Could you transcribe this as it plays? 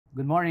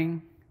Good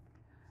morning.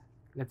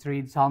 Let's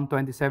read Psalm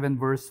 27,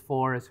 verse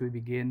 4 as we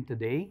begin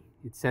today.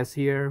 It says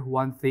here,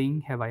 "One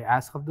thing have I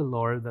asked of the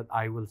Lord that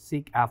I will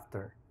seek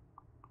after,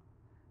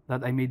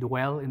 that I may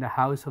dwell in the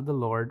house of the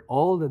Lord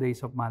all the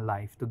days of my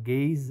life, to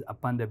gaze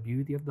upon the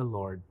beauty of the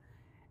Lord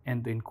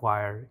and to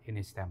inquire in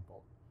his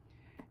temple."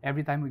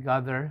 Every time we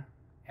gather,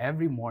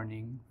 every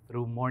morning,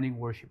 through morning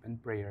worship and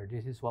prayer,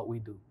 this is what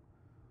we do.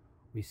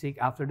 We seek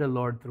after the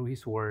Lord through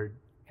his word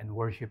and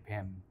worship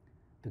him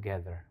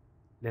together.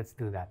 Let's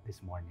do that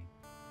this morning.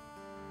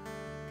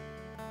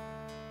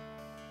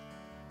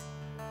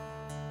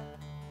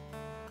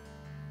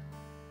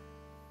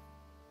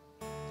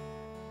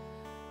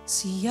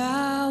 Si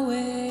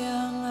Yahweh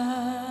ang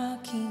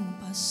aking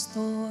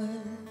pastor,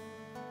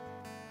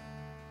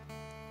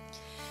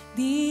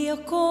 di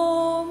ako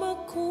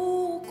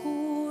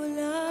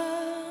magkukulang.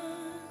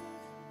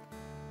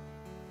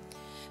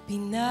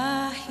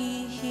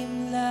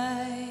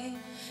 Pinahihimlay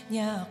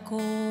niya ako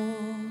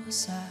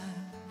sa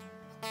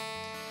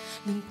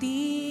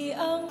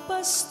luntiang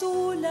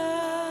pastulan.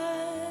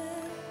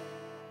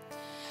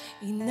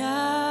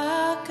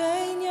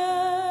 Inakay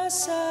niya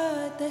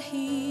sa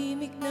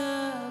tahimik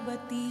na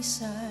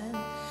batisan.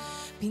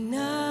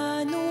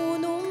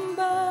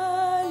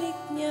 Pinanunumbalik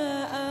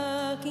niya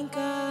aking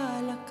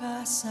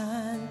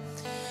kalakasan.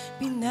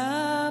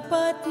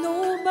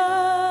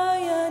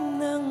 Pinapatnubayan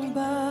ng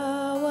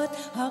bawat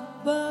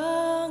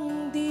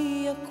hakbang,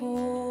 di ako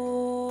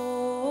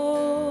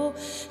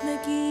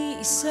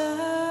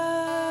nag-iisa.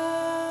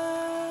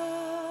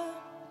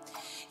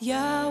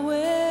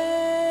 Yahweh,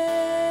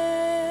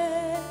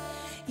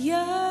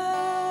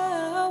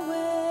 Yahweh,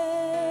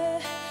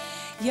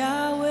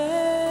 Yahweh,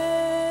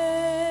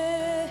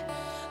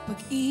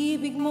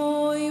 pag-ibig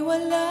mo'y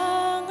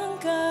walang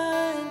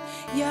hanggan.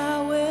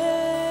 Yahweh,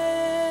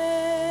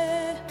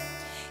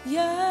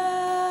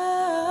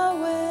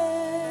 Yahweh,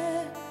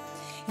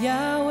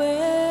 Yahweh,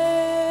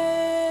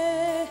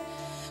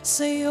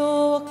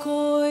 sa'yo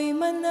ako'y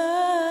mananahan.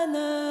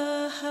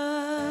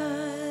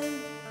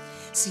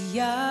 Si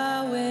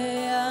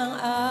Yahweh ang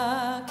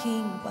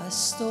aking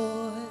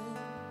pastor,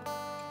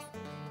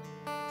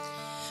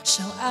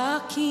 siyang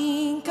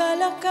aking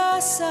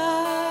kalakasan,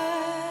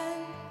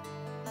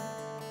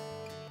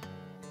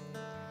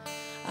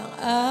 ang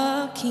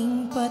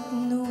aking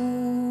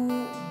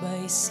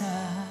patnubay sa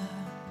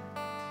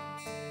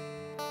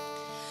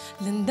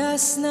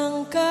landas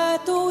ng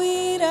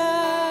katuwiran,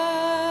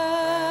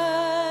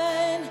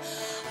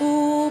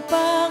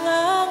 upang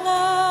ang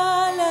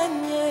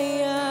ngalan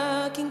niya'y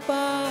aking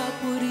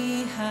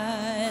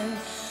papurihan.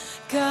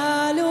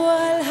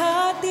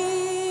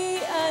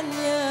 Kaluwalhatian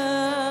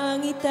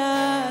niyang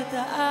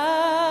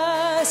itataas,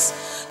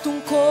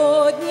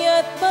 tungkod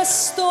niya't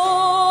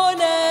baston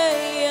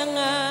ay ang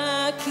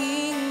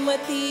aking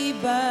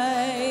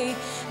matibay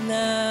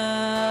na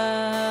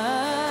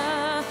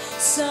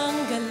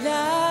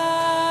sanggalang.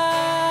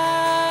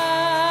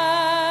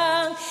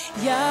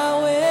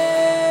 Yahweh,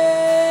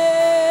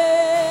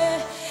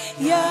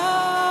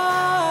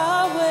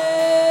 Yahweh,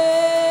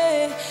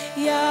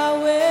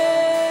 Yahweh,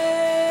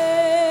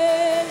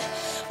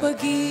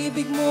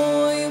 pag-ibig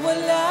mo'y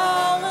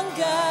walang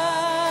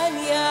hanggan.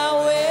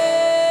 Yahweh,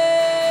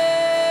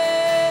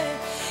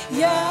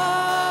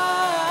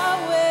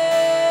 Yahweh,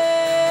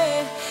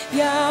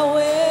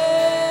 Yahweh,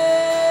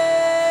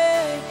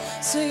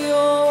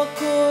 sa'yo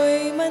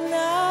ako'y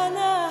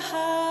mananahan.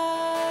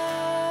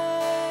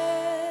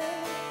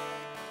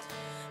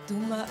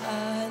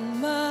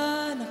 Dumaan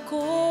man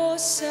ako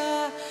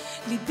sa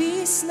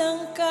libis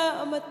ng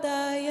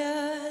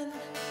kamatayan,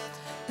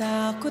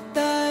 takot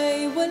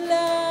ay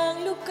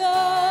walang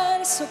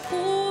lugar sa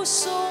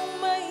pusong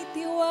may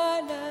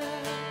tiwala.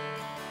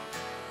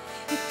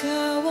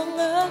 Ikaw ang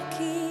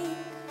aking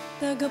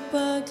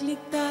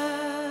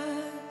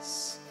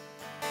tagapagligtas,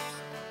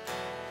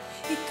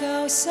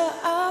 ikaw sa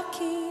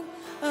akin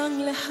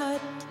ang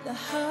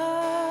lahat-lahat.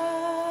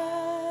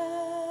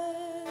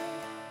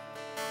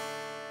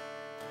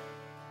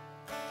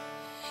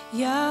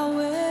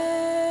 Yahweh,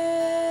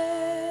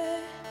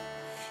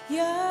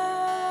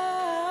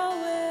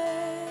 Yahweh,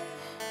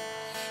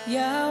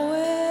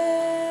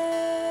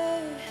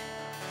 Yahweh,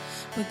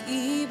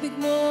 pag-ibig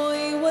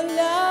mo'y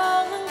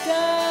walang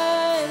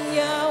hanggan.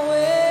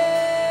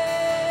 Yahweh,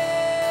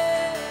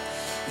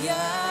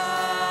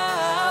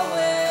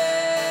 Yahweh,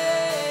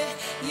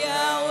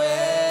 Yahweh,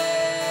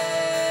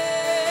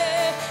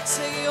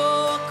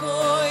 sa'yo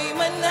ako'y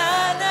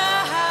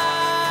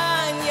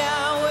mananahan.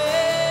 Yahweh,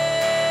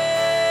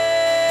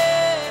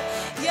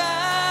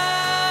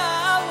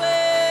 Yahweh,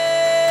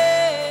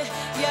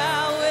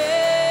 Yahweh,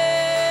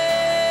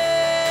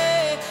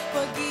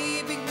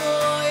 pag-ibig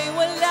mo'y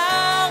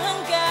walang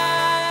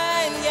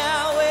hanggan.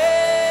 Yahweh,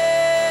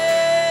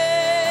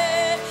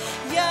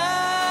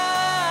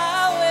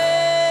 Yahweh,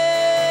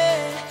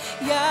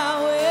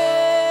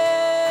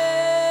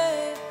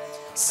 Yahweh,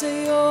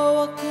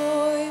 sa'yo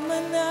ako'y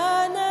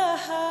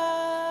mananahan.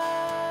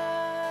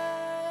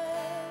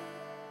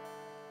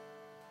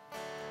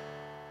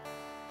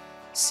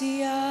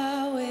 Si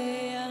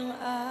Yahweh ang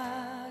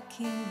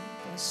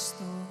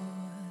pastor.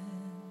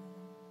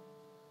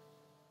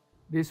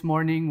 This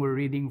morning, we're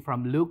reading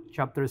from Luke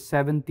chapter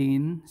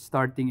 17,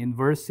 starting in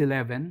verse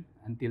 11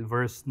 until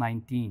verse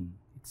 19.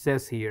 It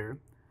says here,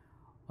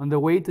 "On the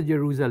way to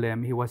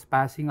Jerusalem, he was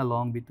passing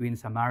along between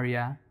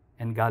Samaria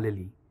and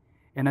Galilee.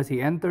 And as he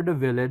entered the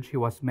village, he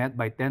was met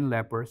by 10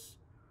 lepers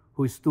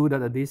who stood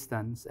at a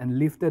distance and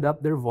lifted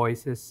up their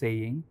voices,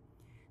 saying,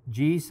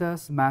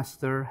 'Jesus,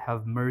 Master,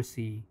 have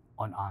mercy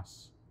on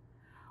us.'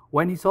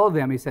 When he saw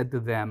them, he said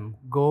to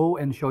them, 'Go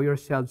and show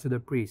yourselves to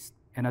the priest.'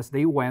 And as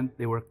they went,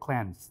 they were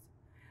cleansed.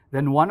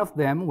 Then one of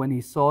them, when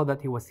he saw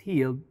that he was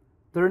healed,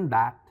 turned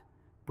back,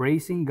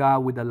 praising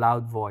God with a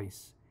loud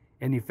voice.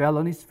 And he fell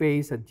on his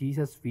face at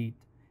Jesus' feet,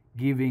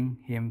 giving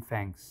him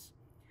thanks.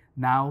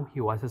 Now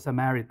he was a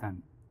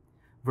Samaritan."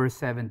 Verse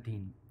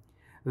 17.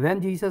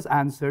 "Then Jesus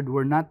answered,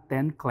 'Were not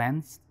 10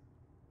 cleansed?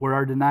 Where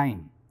are the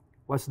 9?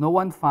 Was no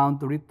one found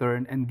to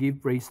return and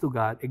give praise to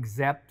God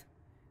except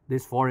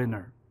this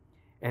foreigner?'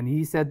 And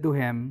he said to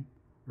him,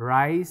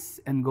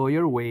 'Rise and go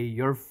your way,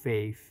 your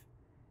faith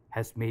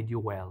has made you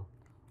well.'"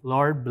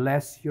 Lord,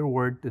 bless your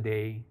word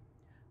today.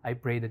 I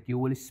pray that you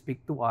will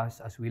speak to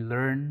us as we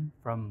learn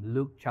from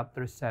Luke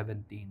chapter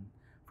 17,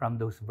 from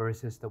those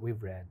verses that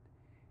we've read.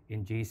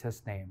 In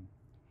Jesus' name,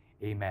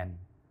 amen.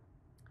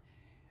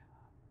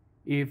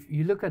 If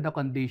you look at the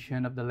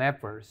condition of the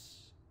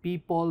lepers,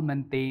 people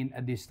maintain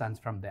a distance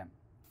from them,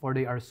 for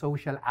they are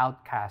social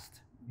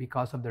outcasts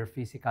because of their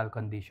physical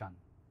condition.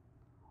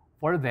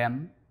 For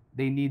them,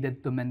 they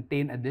needed to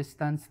maintain a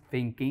distance,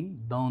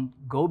 thinking, "Don't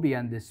go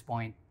beyond this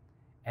point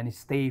and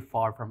stay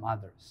far from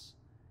others."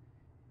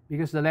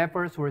 Because the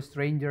lepers were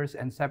strangers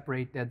and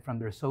separated from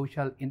their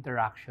social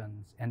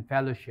interactions and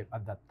fellowship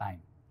at that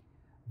time.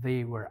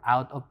 They were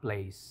out of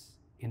place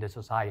in the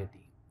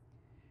society.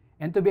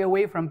 And to be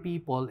away from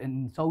people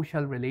in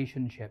social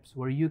relationships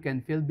where you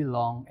can feel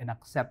belong and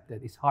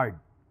accepted is hard.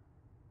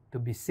 To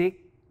be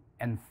sick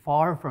and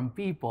far from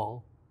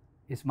people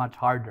is much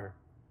harder.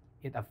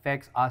 It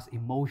affects us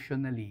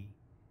emotionally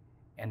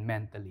and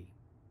mentally.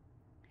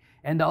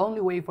 And the only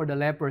way for the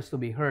lepers to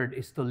be heard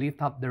is to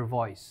lift up their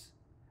voice.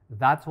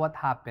 That's what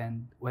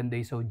happened when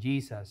they saw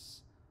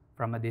Jesus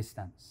from a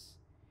distance.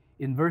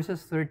 In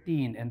verses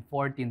 13 and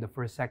 14, the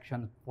first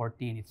section of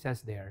 14, it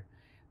says there,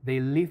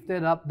 "They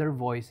lifted up their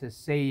voices,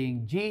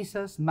 saying,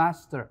 'Jesus,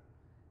 Master,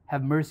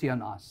 have mercy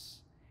on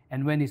us.'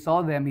 And when he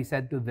saw them, he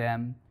said to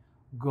them,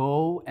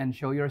 'Go and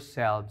show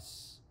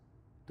yourselves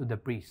to the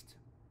priest.'"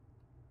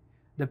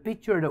 The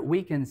picture that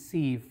we can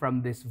see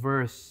from this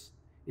verse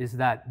is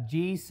that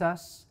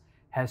Jesus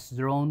has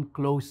drawn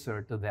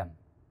closer to them.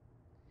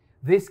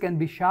 This can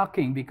be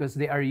shocking because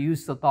they are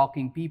used to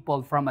talking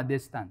people from a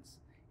distance.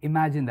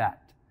 Imagine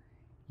that.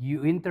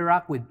 You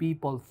interact with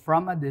people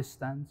from a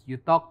distance, you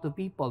talk to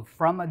people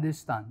from a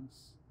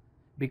distance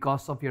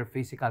because of your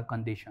physical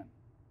condition.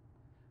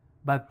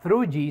 But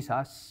through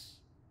Jesus,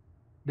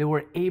 they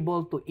were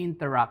able to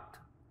interact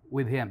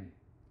with him.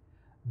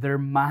 Their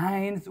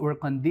minds were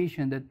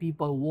conditioned that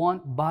people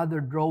won't bother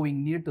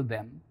drawing near to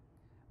them,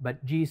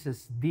 but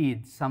Jesus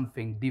did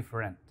something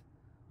different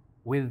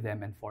with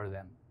them and for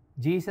them.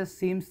 Jesus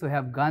seems to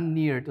have gone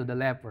near to the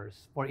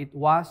lepers, for it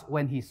was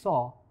when he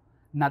saw,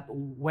 not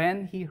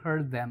when he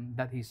heard them,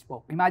 that he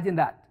spoke. Imagine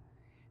that.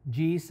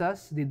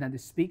 Jesus did not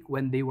speak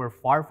when they were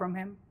far from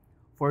him.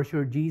 For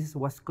sure, Jesus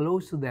was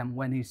close to them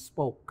when he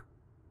spoke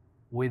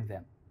with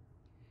them.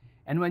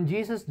 And when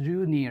Jesus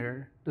drew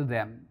near to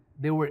them,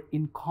 they were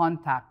in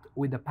contact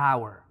with the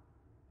power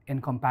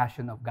and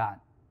compassion of God.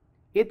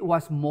 It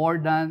was more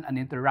than an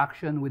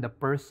interaction with the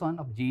person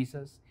of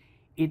Jesus.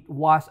 It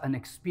was an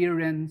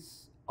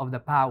experience of the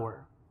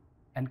power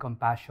and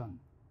compassion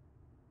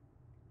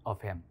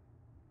of him.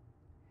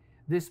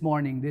 This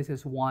morning, this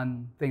is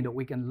one thing that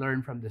we can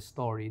learn from the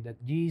story,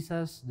 that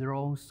Jesus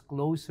draws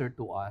closer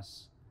to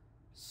us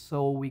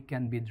so we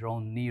can be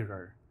drawn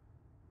nearer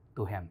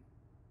to him.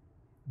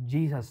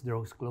 Jesus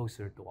draws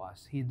closer to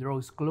us. He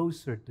draws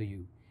closer to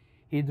you.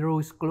 He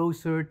draws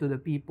closer to the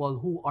people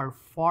who are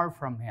far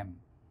from him,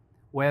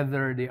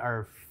 whether they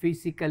are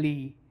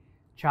physically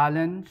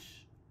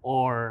challenged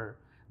or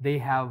they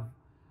have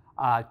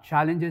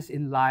challenges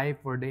in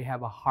life where they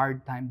have a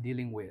hard time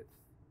dealing with.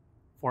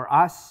 For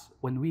us,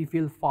 when we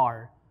feel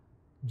far,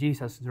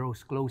 Jesus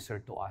draws closer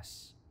to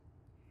us.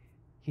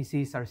 He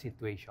sees our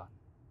situation.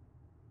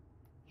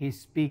 He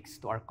speaks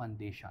to our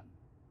condition.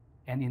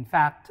 And in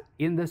fact,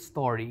 in the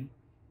story,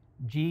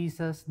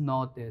 Jesus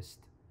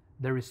noticed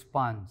the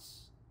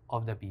response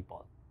of the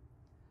people.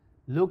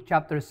 Luke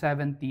chapter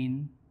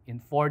 17, in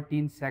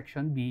 14,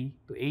 section B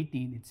to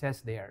 18, it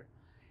says there,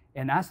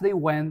 "And as they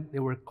went, they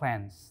were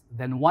cleansed.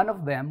 Then one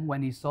of them,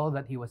 when he saw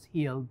that he was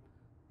healed,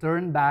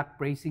 turned back,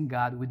 praising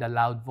God with a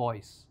loud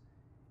voice.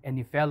 And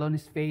he fell on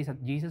his face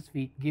at Jesus'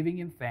 feet, giving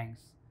him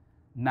thanks.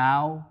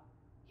 Now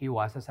he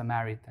was a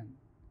Samaritan.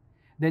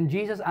 Then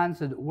Jesus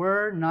answered,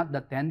 'Were not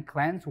the 10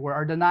 cleansed? Where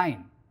are the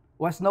 9?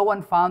 Was no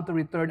one found to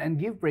return and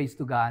give praise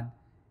to God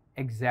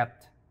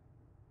except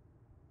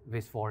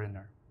this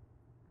foreigner?'"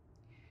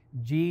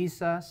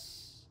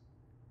 Jesus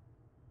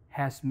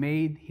has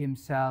made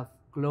himself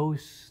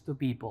close to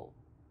people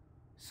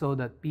so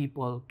that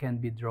people can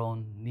be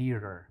drawn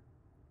nearer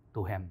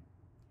to Him.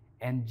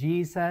 And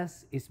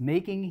Jesus is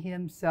making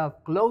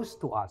Himself close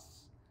to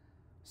us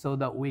so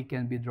that we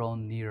can be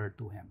drawn nearer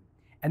to Him.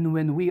 And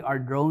when we are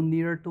drawn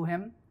nearer to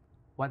Him,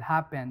 what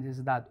happens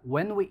is that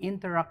when we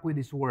interact with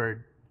His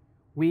Word,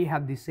 we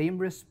have the same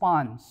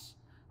response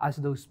as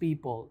those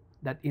people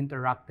that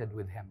interacted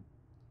with Him.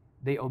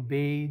 They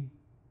obeyed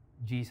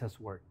Jesus'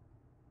 word.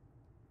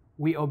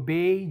 We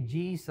obey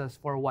Jesus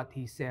for what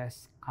He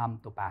says come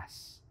to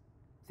pass.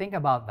 Think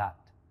about that.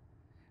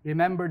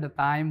 Remember the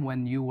time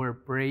when you were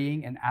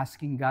praying and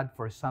asking God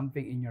for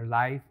something in your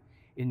life,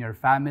 in your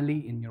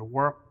family, in your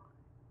work,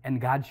 and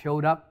God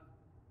showed up?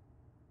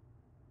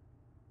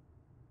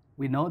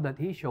 We know that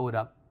He showed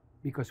up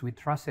because we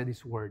trusted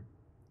His word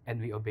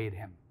and we obeyed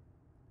Him.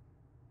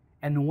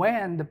 And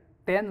when the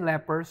 10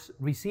 lepers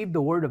received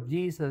the word of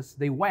Jesus,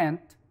 they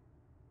went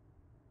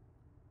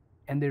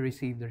and they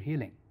received their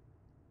healing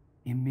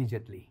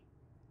immediately.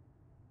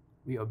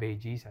 We obey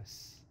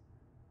Jesus.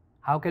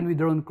 How can we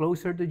draw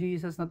closer to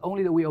Jesus? Not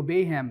only that we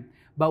obey Him,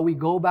 but we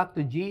go back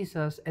to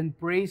Jesus and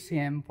praise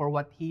Him for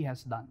what He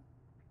has done.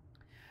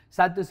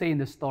 Sad to say in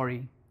the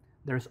story,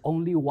 there's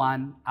only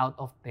 1 out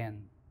of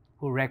 10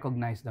 who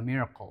recognized the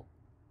miracle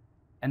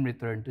and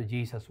returned to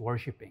Jesus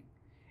worshiping.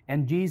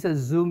 And Jesus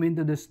zoomed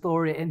into the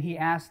story and He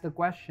asked the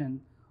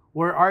question,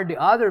 where are the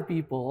other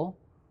people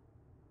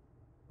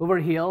who were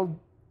healed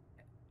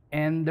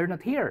and they're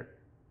not here?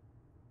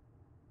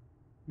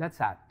 That's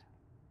sad.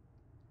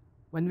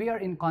 When we are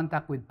in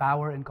contact with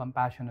power and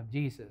compassion of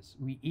Jesus,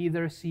 we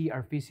either see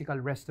our physical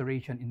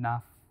restoration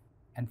enough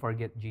and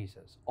forget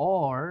Jesus,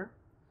 or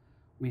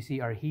we see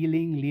our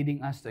healing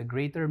leading us to a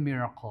greater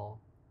miracle,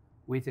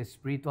 which is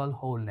spiritual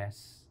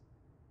wholeness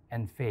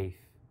and faith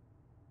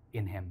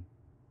in Him.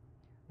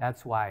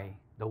 That's why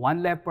the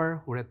 1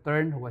 leper who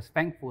returned, who was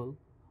thankful,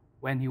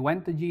 when he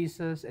went to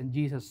Jesus and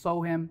Jesus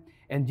saw him,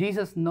 and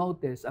Jesus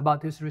noticed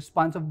about his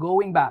response of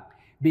going back,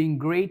 being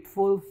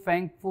grateful,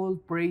 thankful,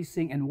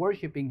 praising, and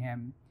worshiping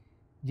Him,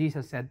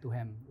 Jesus said to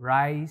him,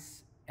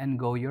 "Rise and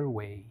go your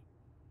way.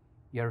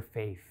 Your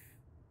faith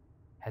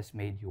has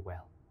made you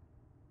well."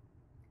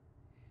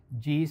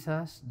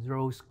 Jesus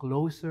draws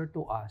closer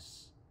to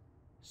us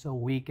so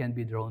we can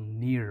be drawn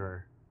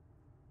nearer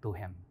to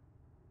Him.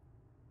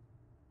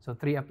 So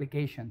 3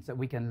 applications that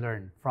we can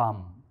learn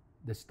from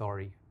the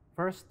story.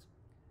 First,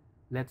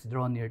 let's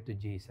draw near to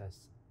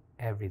Jesus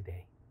every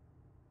day.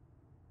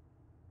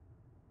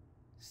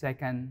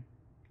 Second,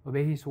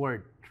 obey His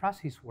word.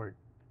 Trust His word.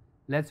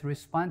 Let's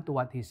respond to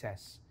what He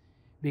says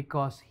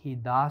because He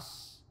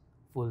does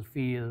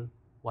fulfill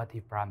what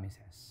He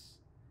promises.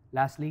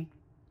 Lastly,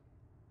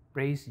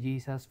 praise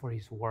Jesus for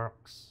His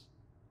works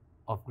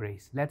of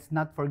grace. Let's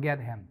not forget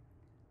Him.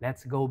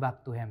 Let's go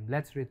back to Him.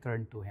 Let's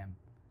return to Him.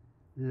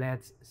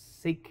 Let's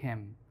seek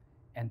Him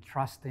and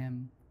trust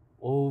Him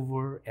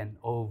over and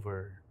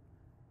over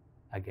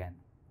again.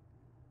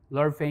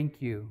 Lord,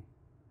 thank You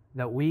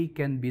that we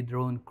can be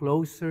drawn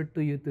closer to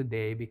You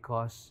today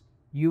because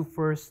You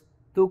first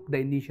took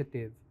the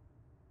initiative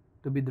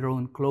to be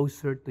drawn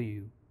closer to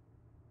You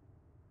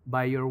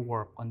by Your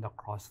work on the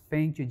cross.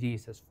 Thank You,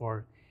 Jesus,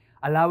 for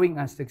allowing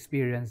us to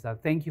experience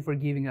that. Thank You for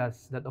giving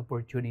us that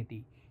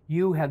opportunity.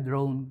 You have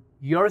drawn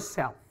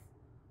Yourself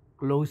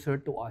closer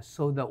to us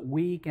so that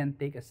we can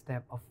take a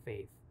step of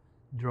faith,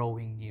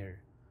 drawing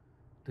near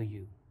to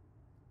You.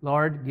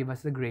 Lord, give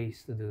us the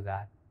grace to do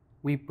that.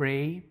 We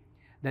pray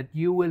that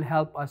You will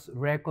help us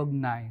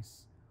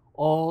recognize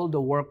all the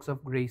works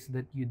of grace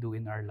that You do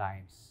in our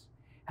lives.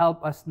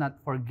 Help us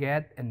not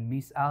forget and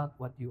miss out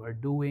what You are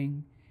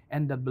doing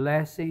and the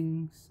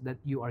blessings that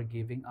You are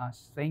giving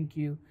us. Thank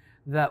You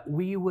that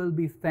we will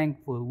be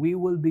thankful, we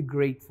will be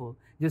grateful,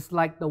 just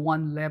like the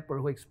 1 leper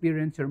who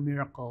experienced Your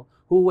miracle,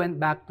 who went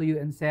back to You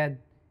and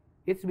said,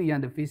 "It's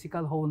beyond the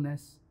physical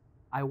wholeness.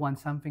 I want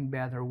something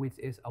better, which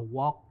is a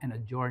walk and a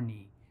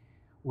journey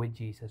with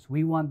Jesus."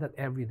 We want that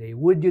every day.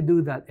 Would You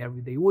do that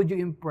every day? Would You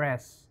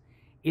impress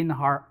in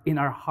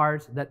our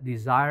hearts that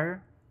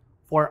desire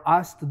for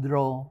us to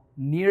draw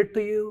near to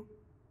You,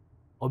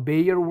 obey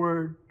Your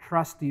word,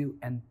 trust You,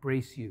 and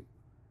praise You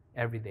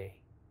every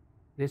day?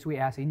 This we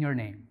ask in Your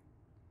name.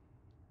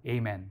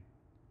 Amen.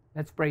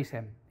 Let's praise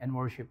Him and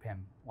worship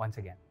Him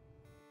once again.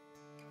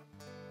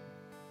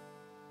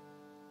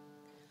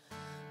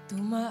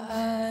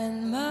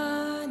 Dumaan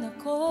man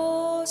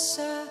ako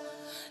sa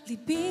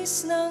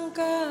libis ng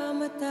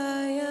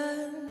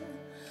kamatayan,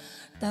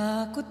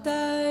 takot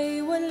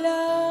ay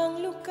walang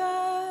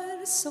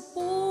lugar sa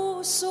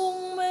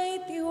pusong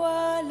may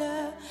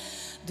tiwala.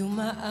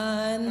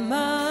 Dumaan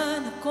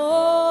man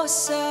ako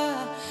sa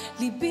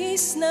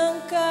libis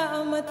ng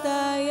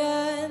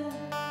kamatayan,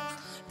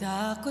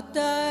 takot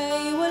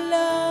ay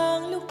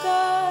walang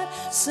lugar,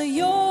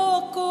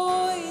 sa'yo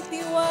ako'y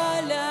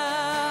tiwala.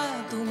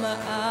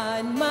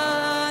 Dumaan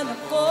man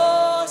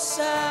ako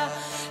sa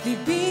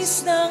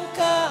libis ng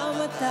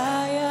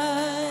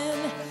kamatayan,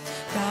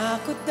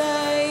 takot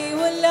ay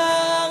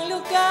walang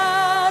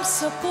lugar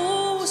sa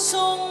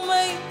pusong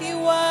may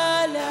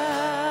tiwala.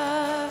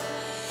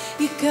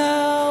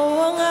 Ikaw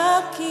ang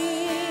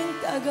aking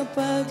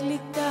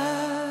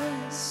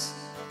tagapagligtas.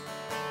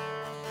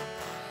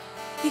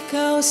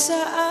 Ikaw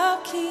sa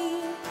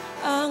akin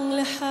ang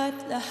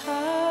lahat-lahat.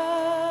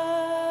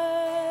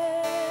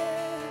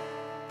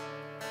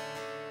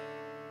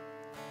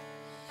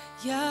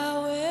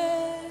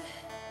 Yahweh,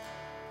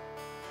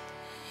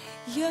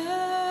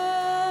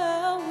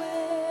 Yahweh,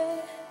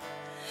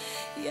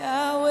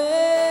 Yahweh,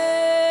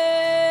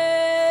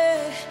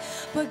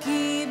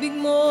 pag-ibig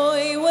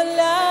mo'y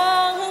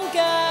walang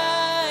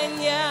hanggan.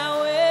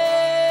 Yahweh,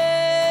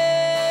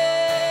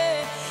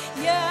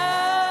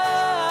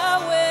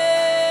 Yahweh,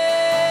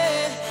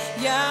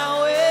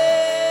 Yahweh,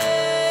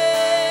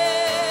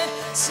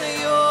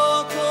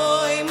 sa'yo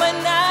ko'y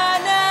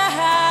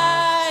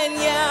mananahan.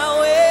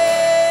 Yahweh,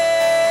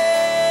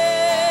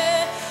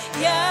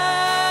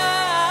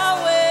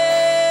 Yahweh,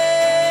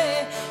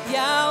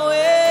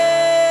 Yahweh,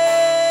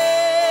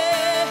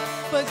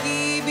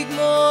 pag-ibig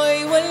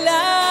mo'y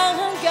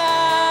walang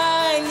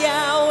hanggan.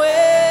 Yahweh,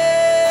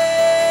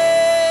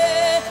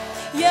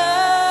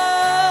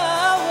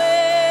 Yahweh,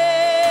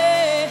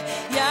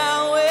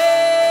 Yahweh,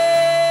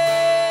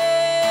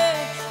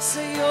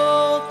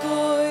 sa'yo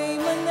ko'y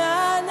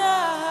mananahan.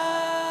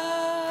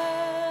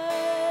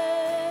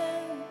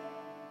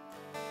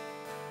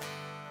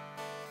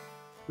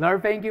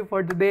 Lord, thank you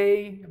for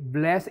today.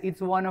 Bless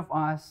each one of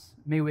us.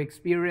 May we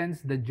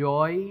experience the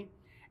joy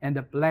and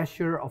the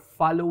pleasure of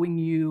following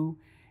you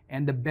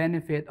and the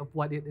benefit of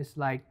what it is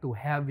like to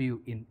have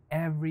you in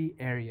every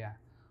area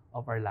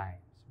of our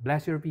lives.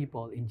 Bless your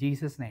people in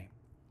Jesus' name.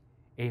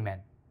 Amen.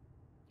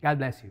 God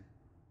bless you.